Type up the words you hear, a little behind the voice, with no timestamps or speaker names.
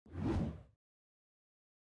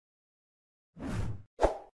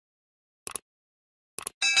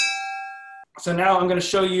So now I'm going to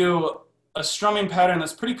show you a strumming pattern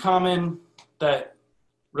that's pretty common that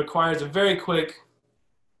requires a very quick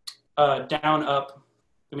down-up.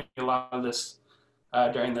 We're going to do a lot of this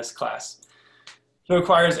during this class. It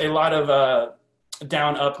requires a lot of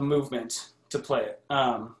down-up movement to play it.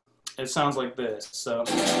 It sounds like this. So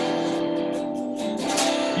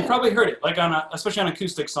you probably heard it, like on especially on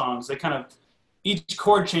acoustic songs. They kind of, each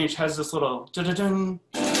chord change has this little da-da-dun.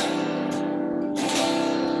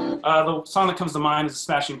 The song that comes to mind is a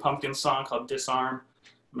Smashing Pumpkins song called Disarm.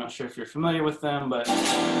 I'm not sure if you're familiar with them, but it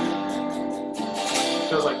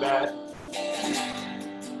goes like that.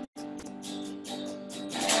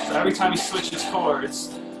 So every time he switches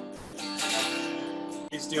chords,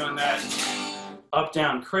 he's doing that up,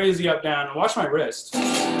 down, crazy up, down. And watch my wrist.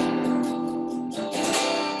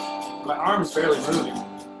 My arm's barely moving.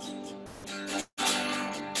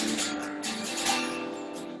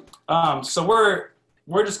 So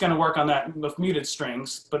we're just going to work on that with muted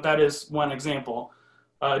strings, but that is one example.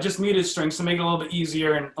 Just muted strings to make it a little bit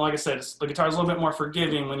easier, and like I said, the guitar's a little bit more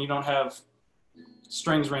forgiving when you don't have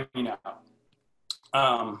strings ringing out.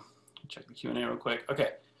 Check the Q&A real quick. Okay,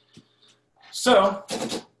 so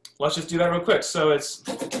let's just do that real quick. So it's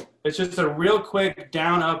just a real quick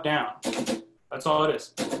down, up, down. That's all it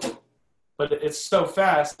is. But it's so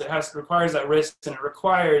fast, it requires that wrist, and it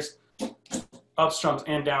requires up strums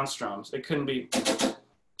and down strums. It couldn't be,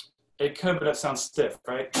 it could, but it sounds stiff,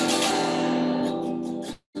 right?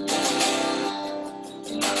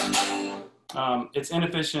 It's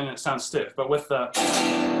inefficient, it sounds stiff, but with the,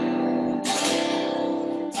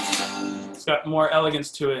 it's got more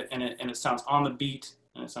elegance to it, and it sounds on the beat,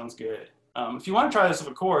 and it sounds good. If you want to try this with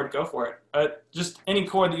a chord, go for it. Just any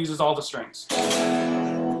chord that uses all the strings,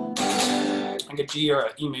 like a G or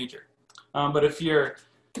an E major. But if you're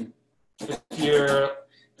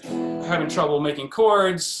having trouble making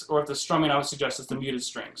chords, or if the strumming, I would suggest it's the muted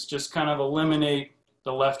strings. Just kind of eliminate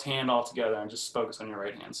the left hand altogether and just focus on your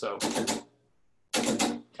right hand. So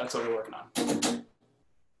that's what we're working on.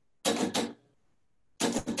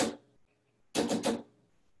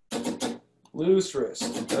 Loose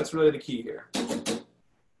wrist, that's really the key here.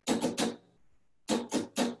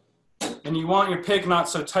 And you want your pick not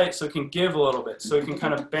so tight so it can give a little bit, so it can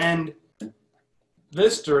kind of bend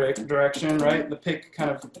this direction, right? The pick kind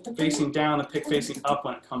of facing down, the pick facing up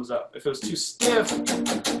when it comes up. If it was too stiff,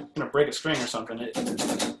 it's gonna break a string or something. You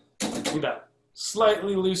need that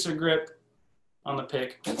slightly looser grip on the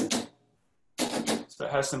pick, so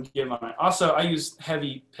it has some give on it. Also, I use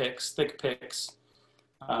heavy picks, thick picks.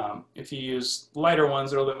 If you use lighter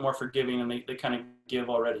ones, they're a little bit more forgiving, and they kind of give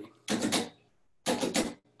already.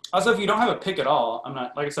 Also, if you don't have a pick at all,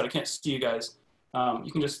 like I said, I can't see you guys.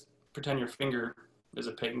 You can just pretend your finger is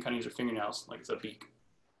a pick and kind of use your fingernails like it's a beak.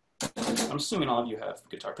 I'm assuming all of you have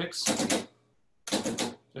guitar picks.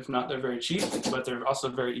 If not, they're very cheap, but they're also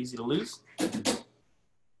very easy to lose.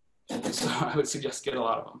 So I would suggest get a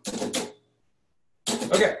lot of them.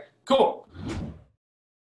 Okay, cool.